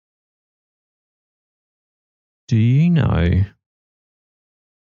Do you know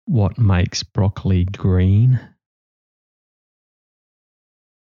what makes broccoli green?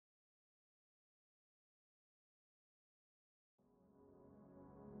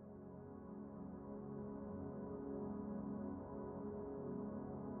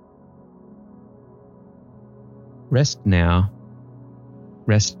 Rest now.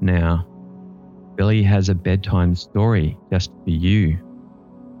 Rest now. Billy has a bedtime story just for you.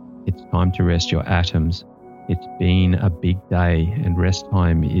 It's time to rest your atoms. It's been a big day and rest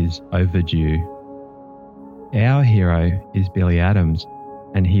time is overdue. Our hero is Billy Adams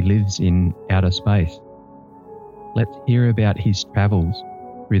and he lives in outer space. Let's hear about his travels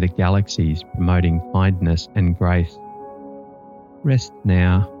through the galaxies promoting kindness and grace. Rest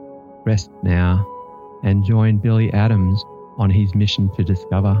now, and join Billy Adams on his mission to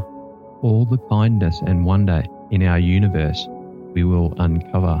discover all the kindness and wonder in our universe we will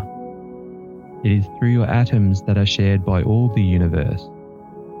uncover. It is through your atoms that are shared by all the universe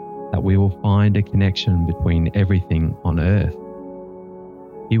that we will find a connection between everything on Earth.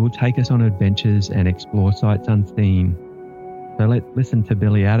 He will take us on adventures and explore sights unseen. So let's listen to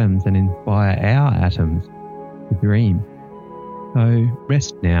Billy Adams and inspire our atoms to dream. So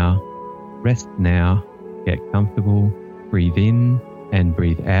rest now, get comfortable, breathe in and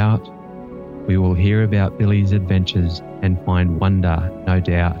breathe out. We will hear about Billy's adventures and find wonder, no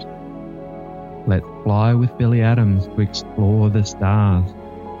doubt. Let's fly with Billy Adams to explore the stars.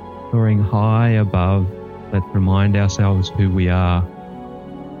 Soaring high above, let's remind ourselves who we are.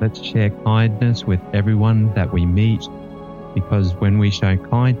 Let's share kindness with everyone that we meet, because when we show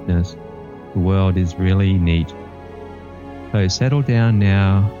kindness, the world is really neat. So settle down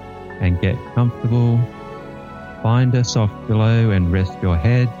now and get comfortable. Find a soft pillow and rest your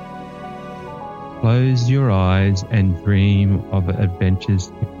head. Close your eyes and dream of adventures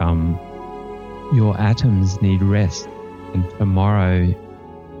to come. Your atoms need rest, and tomorrow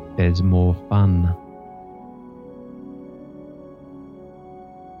there's more fun.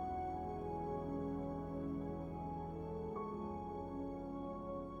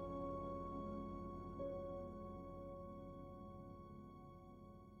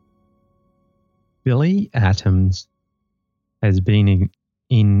 Billy Adams has been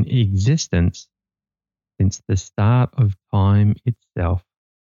in existence since the start of time itself.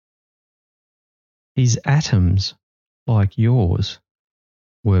 His atoms, like yours,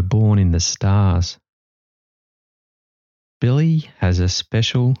 were born in the stars. Billy has a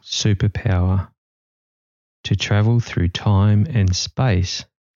special superpower to travel through time and space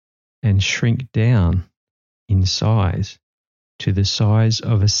and shrink down in size to the size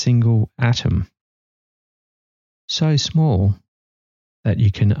of a single atom. So small that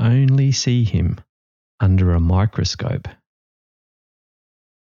you can only see him under a microscope.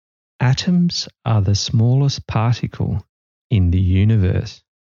 Atoms are the smallest particle in the universe.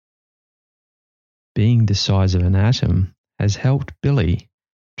 Being the size of an atom has helped Billy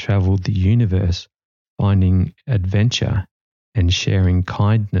travel the universe, finding adventure and sharing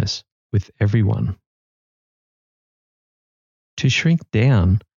kindness with everyone. To shrink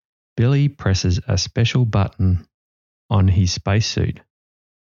down, Billy presses a special button on his spacesuit,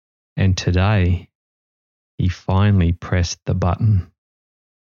 and today he finally pressed the button.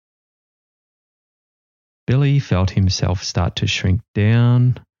 Billy felt himself start to shrink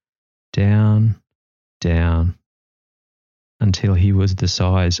down, until he was the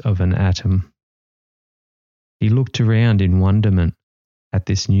size of an atom. He looked around in wonderment at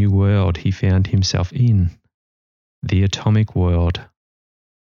this new world he found himself in, the atomic world.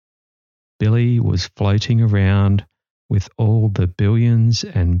 Billy was floating around with all the billions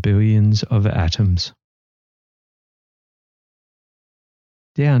and billions of atoms.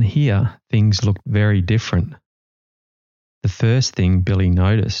 Down here, things looked very different. The first thing Billy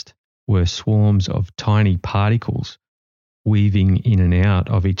noticed were swarms of tiny particles weaving in and out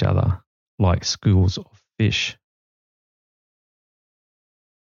of each other like schools of fish.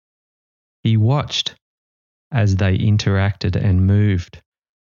 He watched as they interacted and moved,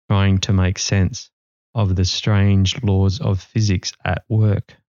 trying to make sense of the strange laws of physics at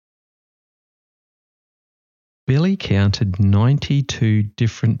work. Billy counted 92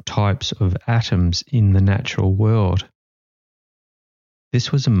 different types of atoms in the natural world.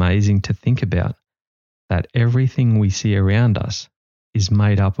 This was amazing to think about, that everything we see around us is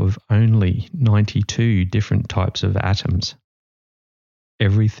made up of only 92 different types of atoms.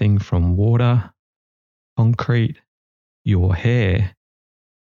 Everything from water, concrete, your hair,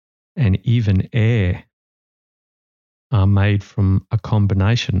 and even air are made from a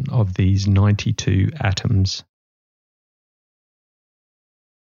combination of these 92 atoms.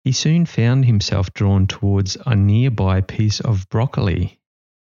 He He soon found himself drawn towards a nearby piece of broccoli.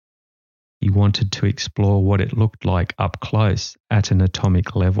 He wanted to explore what it looked like up close at an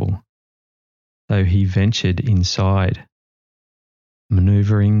atomic level. So he ventured inside,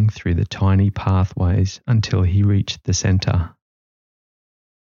 maneuvering through the tiny pathways until he reached the center.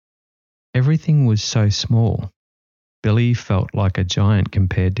 Everything was so small. Billy felt like a giant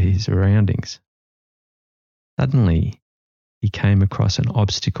compared to his surroundings. Suddenly, he came across an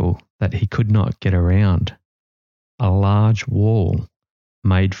obstacle that he could not get around, a large wall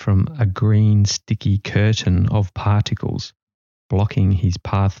made from a green sticky curtain of particles blocking his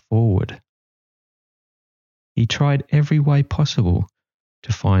path forward. He tried every way possible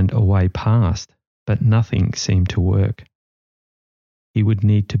to find a way past, but nothing seemed to work. He would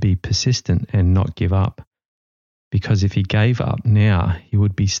need to be persistent and not give up, because if he gave up now, he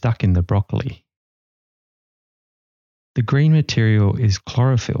would be stuck in the broccoli. The green material is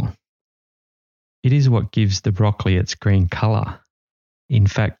chlorophyll. It is what gives the broccoli its green colour. In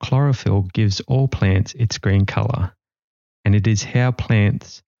fact, chlorophyll gives all plants its green colour, and it is how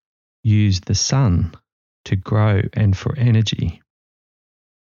plants use the sun to grow and for energy.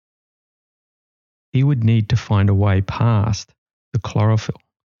 He would need to find a way past the chlorophyll.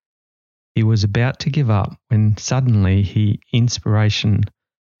 He was about to give up when suddenly inspiration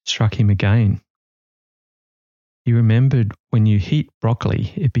struck him again. He remembered when you heat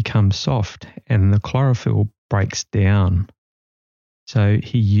broccoli, it becomes soft and the chlorophyll breaks down. So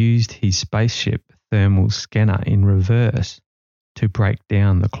he used his spaceship thermal scanner in reverse to break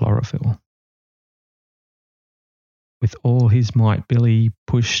down the chlorophyll. With all his might, Billy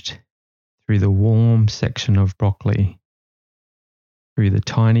pushed through the warm section of broccoli, through the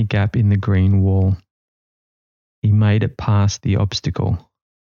tiny gap in the green wall. He made it past the obstacle.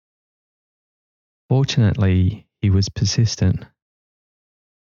 Fortunately, he was persistent,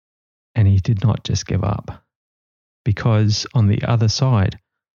 and he did not just give up, because on the other side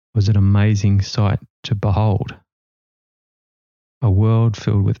was an amazing sight to behold. A world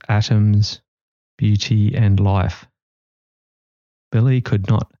filled with atoms, beauty, and life. Billy could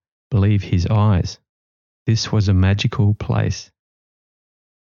not believe his eyes. This was a magical place.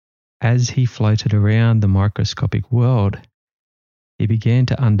 As he floated around the microscopic world, he began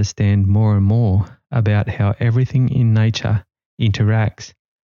to understand more and more about how everything in nature interacts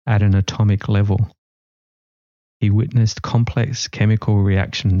at an atomic level. He witnessed complex chemical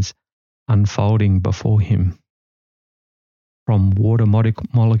reactions unfolding before him, from water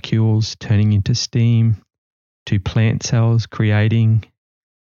molecules turning into steam to plant cells creating.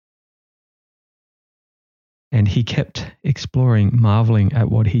 And he kept exploring, marveling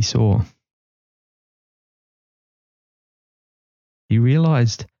at what he saw. He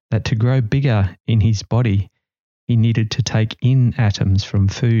realized that to grow bigger in his body, he needed to take in atoms from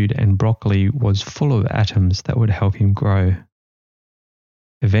food, and broccoli was full of atoms that would help him grow.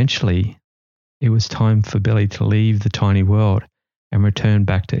 Eventually, it was time for Billy to leave the tiny world and return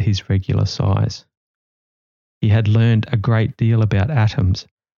back to his regular size. He had learned a great deal about atoms,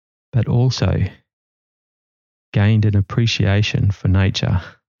 but also gained an appreciation for nature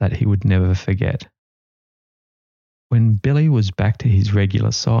that he would never forget. When Billy was back to his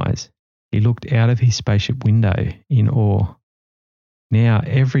regular size, he looked out of his spaceship window in awe. Now,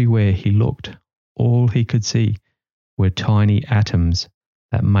 everywhere he looked, all he could see were tiny atoms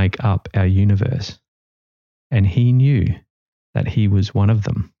that make up our universe, and he knew that he was one of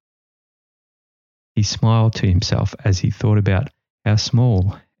them. He smiled to himself as he thought about how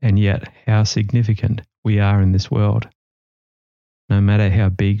small and yet how significant we are in this world. No matter how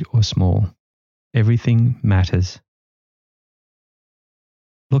big or small, everything matters.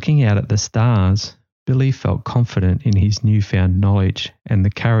 Looking out at the stars, Billy felt confident in his newfound knowledge and the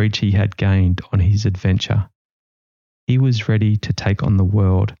courage he had gained on his adventure. He was ready to take on the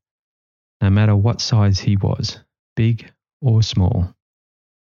world, no matter what size he was, big or small.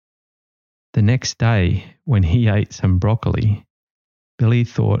 The next day, when he ate some broccoli, Billy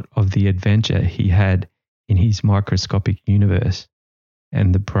thought of the adventure he had in his microscopic universe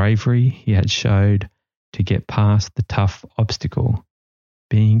and the bravery he had showed to get past the tough obstacle.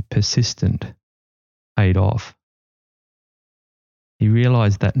 Being persistent paid off. He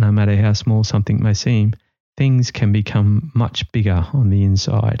realized that no matter how small something may seem, things can become much bigger on the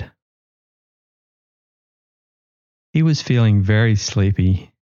inside. He was feeling very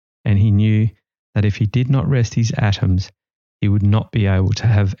sleepy, and he knew that if he did not rest his atoms, he would not be able to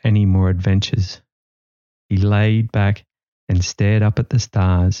have any more adventures. He laid back and stared up at the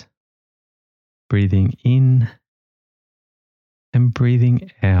stars, breathing in and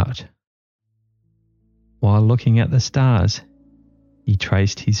breathing out. While looking at the stars, He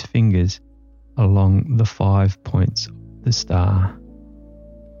traced his fingers along the 5 points of the star,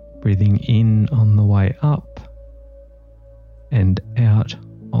 breathing in on the way up and out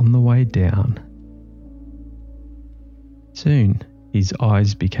on the way down. Soon his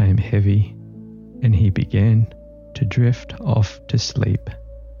eyes became heavy and he began to drift off to sleep.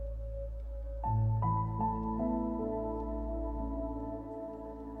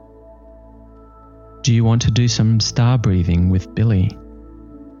 Do you want to do some star breathing with Billy?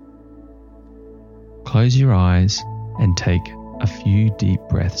 Close your eyes and take a few deep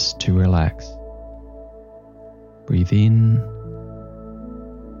breaths to relax. Breathe in,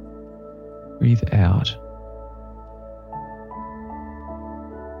 breathe out.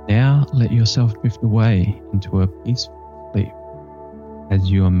 Now let yourself drift away into a peaceful sleep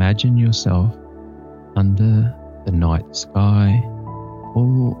as you imagine yourself under the night sky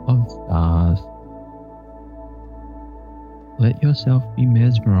full of stars. Let yourself be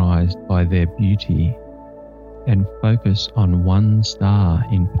mesmerized by their beauty and focus on one star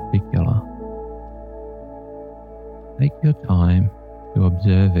in particular. Take your time to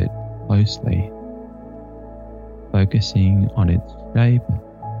observe it closely, focusing on its shape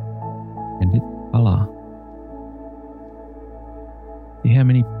and its color. See how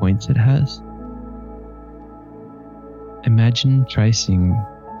many points it has? Imagine tracing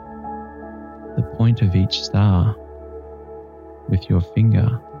the point of each star with your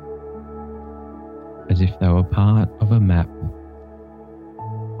finger as if they were part of a map.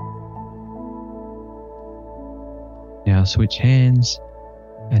 Now switch hands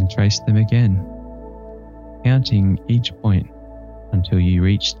and trace them again, counting each point until you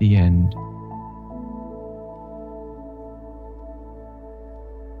reach the end.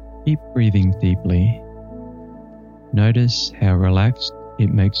 Keep breathing deeply. Notice how relaxed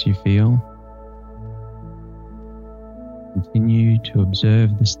it makes you feel. Continue to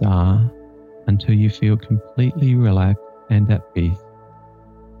observe the star until you feel completely relaxed and at peace.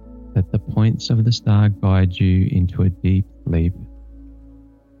 Let the points of the star guide you into a deep sleep.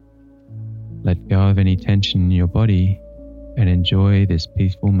 Let go of any tension in your body and enjoy this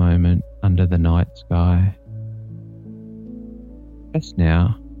peaceful moment under the night sky. Rest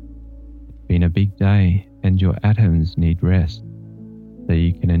now. It's been a big day and your atoms need rest so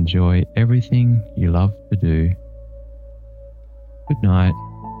you can enjoy everything you love to do. Good night.